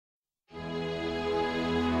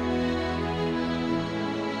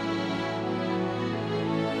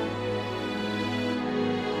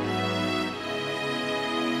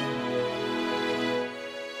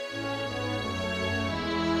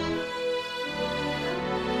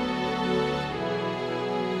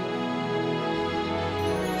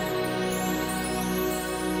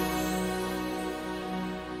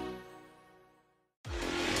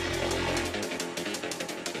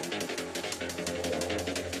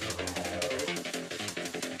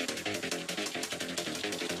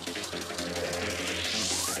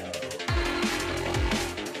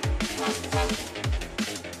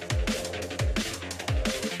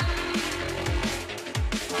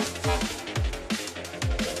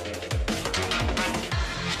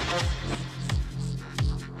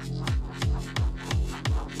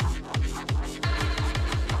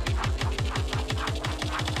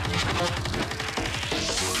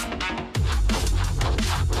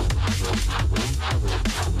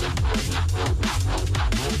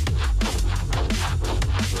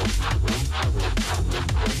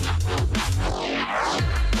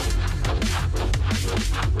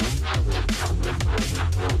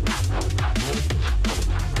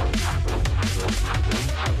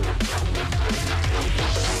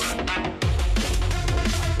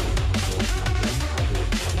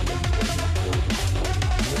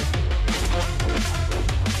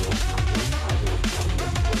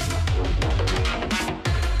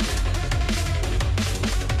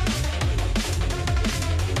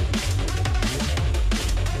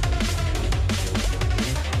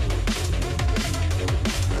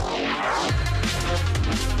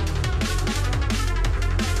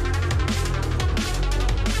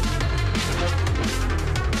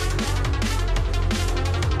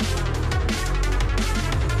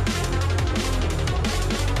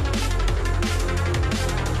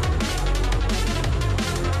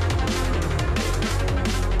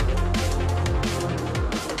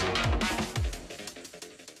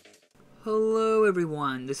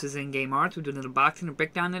everyone, this is In-Game Arts. We're doing an unboxing and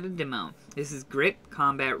breakdown of the demo. This is Grip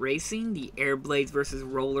Combat Racing, the Airblades vs.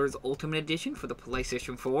 Rollers Ultimate Edition for the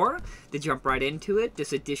PlayStation 4. To jump right into it,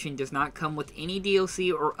 this edition does not come with any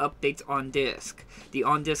DLC or updates on disc. The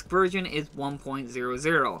on-disc version is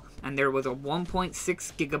 1.00, and there was a 1.6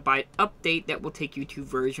 gigabyte update that will take you to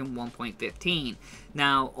version 1.15.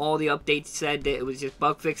 Now, all the updates said that it was just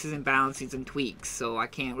bug fixes and balancings and tweaks, so I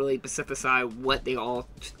can't really specify what they all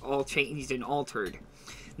changed and altered.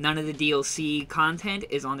 None of the DLC content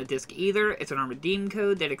is on the disc either. It's on a redeem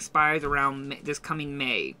code that expires around this coming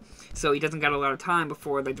May, so he doesn't got a lot of time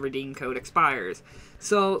before the redeem code expires.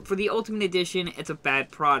 So for the Ultimate Edition, it's a bad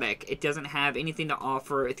product. It doesn't have anything to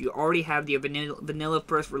offer. If you already have the vanilla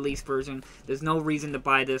first release version, there's no reason to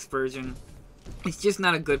buy this version. It's just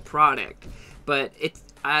not a good product. But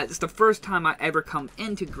it's the first time I ever come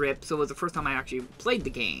into Grip, so it was the first time I actually played the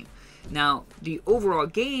game. Now, the overall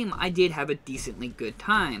game, I did have a decently good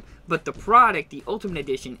time, but the product, the Ultimate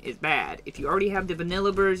Edition, is bad. If you already have the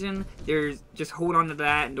vanilla version, just hold on to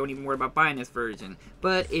that and don't even worry about buying this version.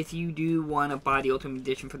 But if you do want to buy the Ultimate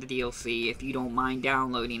Edition for the DLC, if you don't mind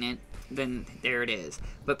downloading it, then there it is.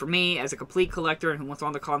 But for me, as a complete collector and who wants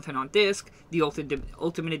all the content on disc, the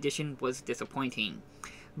Ultimate Edition was disappointing.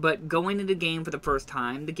 But going into the game for the first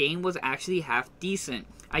time, the game was actually half decent.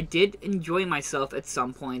 I did enjoy myself at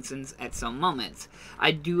some points and at some moments.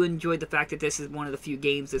 I do enjoy the fact that this is one of the few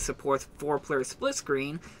games that supports 4-player split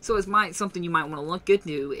screen, so it's something you might want to look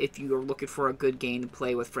into if you are looking for a good game to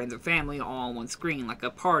play with friends and family all on one screen, like a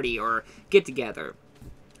party or get-together.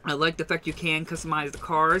 I like the fact you can customize the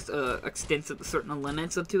cars, extend certain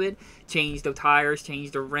limits up to it, change the tires,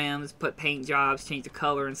 change the rims, put paint jobs, change the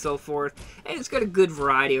color, and so forth. And it's got a good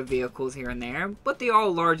variety of vehicles here and there, but they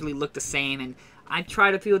all largely look the same, and I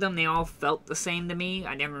tried a few of them, they all felt the same to me.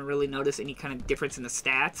 I never really noticed any kind of difference in the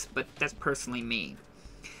stats, but that's personally me.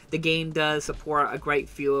 The game does support a great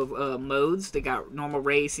few of modes. They got normal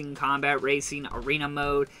racing, combat racing, arena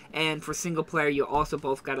mode, and for single player you also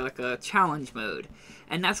both got like a challenge mode.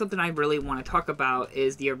 And that's something I really want to talk about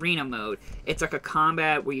is the arena mode. It's like a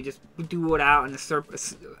combat where you just do it out in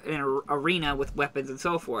an arena with weapons and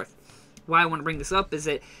so forth. Why I want to bring this up is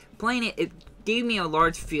that playing it gave me a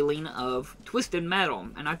large feeling of Twisted Metal,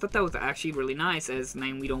 and I thought that was actually really nice, as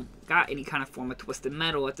we don't got any kind of form of Twisted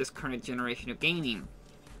Metal at this current generation of gaming.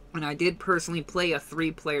 And I did personally play a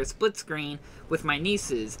 3-player split screen with my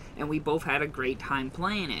nieces, and we both had a great time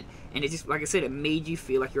playing it. And it just, like I said, it made you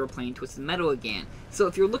feel like you were playing Twisted Metal again. So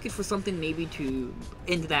if you're looking for something maybe to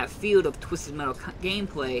into that field of Twisted Metal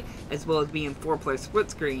gameplay, as well as being 4-player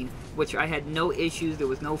split screen, which I had no issues, there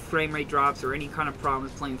was no frame rate drops or any kind of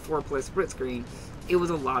problems playing 4-player split screen, it was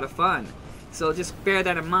a lot of fun. So just bear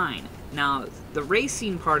that in mind. Now, the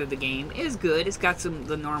racing part of the game is good. It's got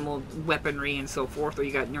the normal weaponry and so forth, or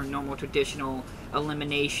you got your normal traditional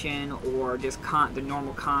elimination, or just the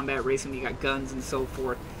normal combat racing, you got guns and so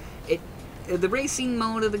forth. The racing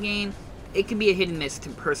mode of the game, it can be a hit and miss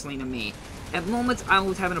personally to me. At moments, I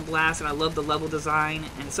was having a blast, and I love the level design,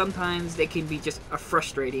 and sometimes they can be just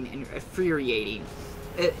frustrating and infuriating.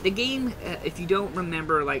 The game, if you don't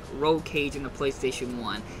remember, like Roll Cage in the PlayStation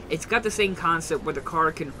 1, it's got the same concept where the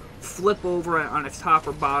car can flip over on its top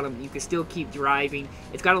or bottom. You can still keep driving.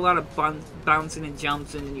 It's got a lot of bouncing and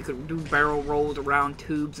jumps, and you can do barrel rolls around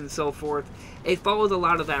tubes and so forth. It follows a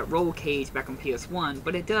lot of that Roll Cage back on PS1,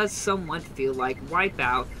 but it does somewhat feel like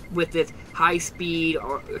Wipeout with its high speed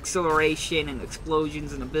or acceleration and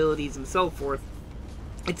explosions and abilities and so forth.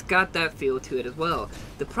 It's got that feel to it as well.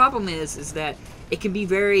 The problem is that it can be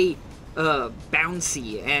very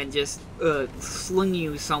bouncy and just sling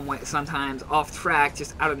you sometimes off track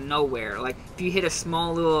just out of nowhere. Like if you hit a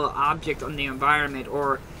small little object on the environment,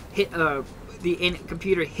 or hit the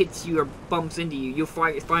computer hits you or bumps into you, you'll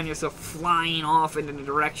find yourself flying off in the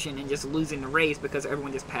direction and just losing the race because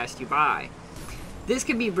everyone just passed you by. This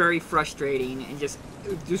can be very frustrating and just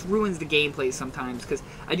ruins the gameplay sometimes, because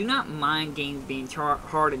I do not mind games being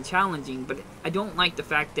hard and challenging, but I don't like the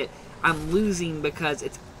fact that I'm losing because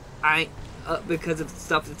because of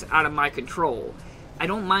stuff that's out of my control. I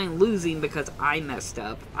don't mind losing because I messed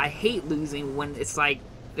up. I hate losing when it's like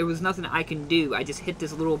there was nothing I can do. I just hit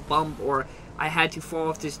this little bump, or I had to fall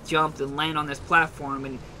off this jump and land on this platform,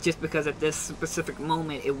 and just because at this specific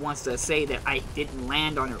moment it wants to say that I didn't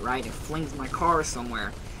land on it right and flings my car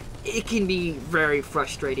somewhere. It can be very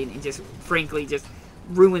frustrating and just frankly just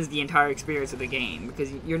ruins the entire experience of the game,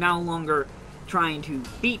 because you're no longer trying to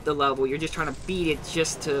beat the level, you're just trying to beat it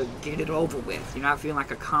just to get it over with. You're not feeling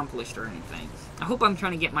like accomplished or anything. I hope I'm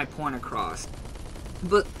trying to get my point across.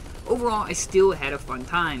 But overall, I still had a fun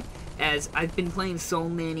time. as I've been playing so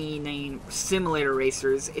many simulator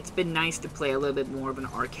racers, it's been nice to play a little bit more of an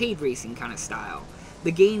arcade racing kind of style.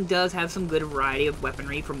 The game does have some good variety of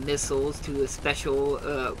weaponry, from missiles to a special,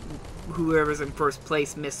 whoever's in first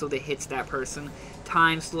place missile that hits that person,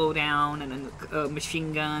 time slowdown, and then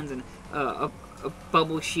machine guns, and a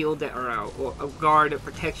bubble shield or a guard that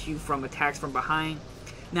protects you from attacks from behind.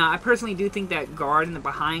 Now, I personally do think that guard in the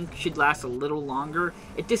behind should last a little longer.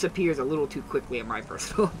 It disappears a little too quickly, in my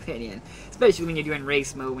personal opinion. Especially when you're doing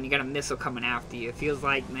race mode, when you got a missile coming after you. It feels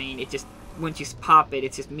like, man, it just, once you pop it,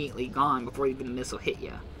 it's just immediately gone before even the missile hit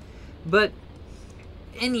you. But,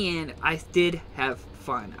 in the end, I did have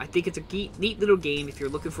fun. I think it's a neat little game if you're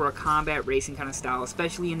looking for a combat racing kind of style,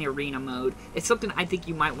 especially in the arena mode. It's something I think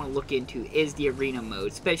you might want to look into, is the arena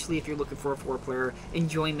mode, especially if you're looking for a 4-player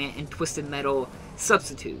enjoyment and Twisted Metal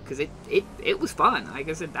substitute, because it was fun. Like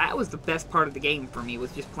I said, that was the best part of the game for me,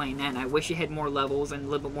 was just playing that, and I wish it had more levels and a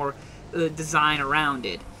little bit more design around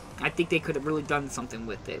it. I think they could have really done something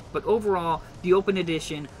with it. But overall, the Open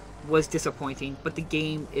Edition was disappointing, but the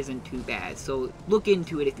game isn't too bad. So look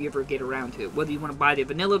into it if you ever get around to it, whether you want to buy the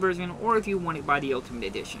vanilla version or if you want to buy the Ultimate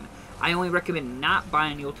Edition. I only recommend not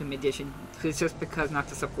buying the Ultimate Edition just because not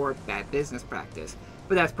to support bad business practice,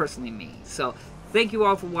 but that's personally me. So thank you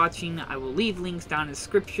all for watching. I will leave links down in the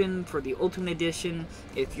description for the Ultimate Edition.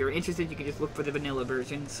 If you're interested, you can just look for the vanilla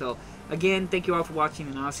version. So again, thank you all for watching,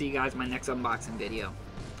 and I'll see you guys in my next unboxing video.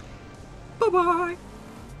 Bye bye.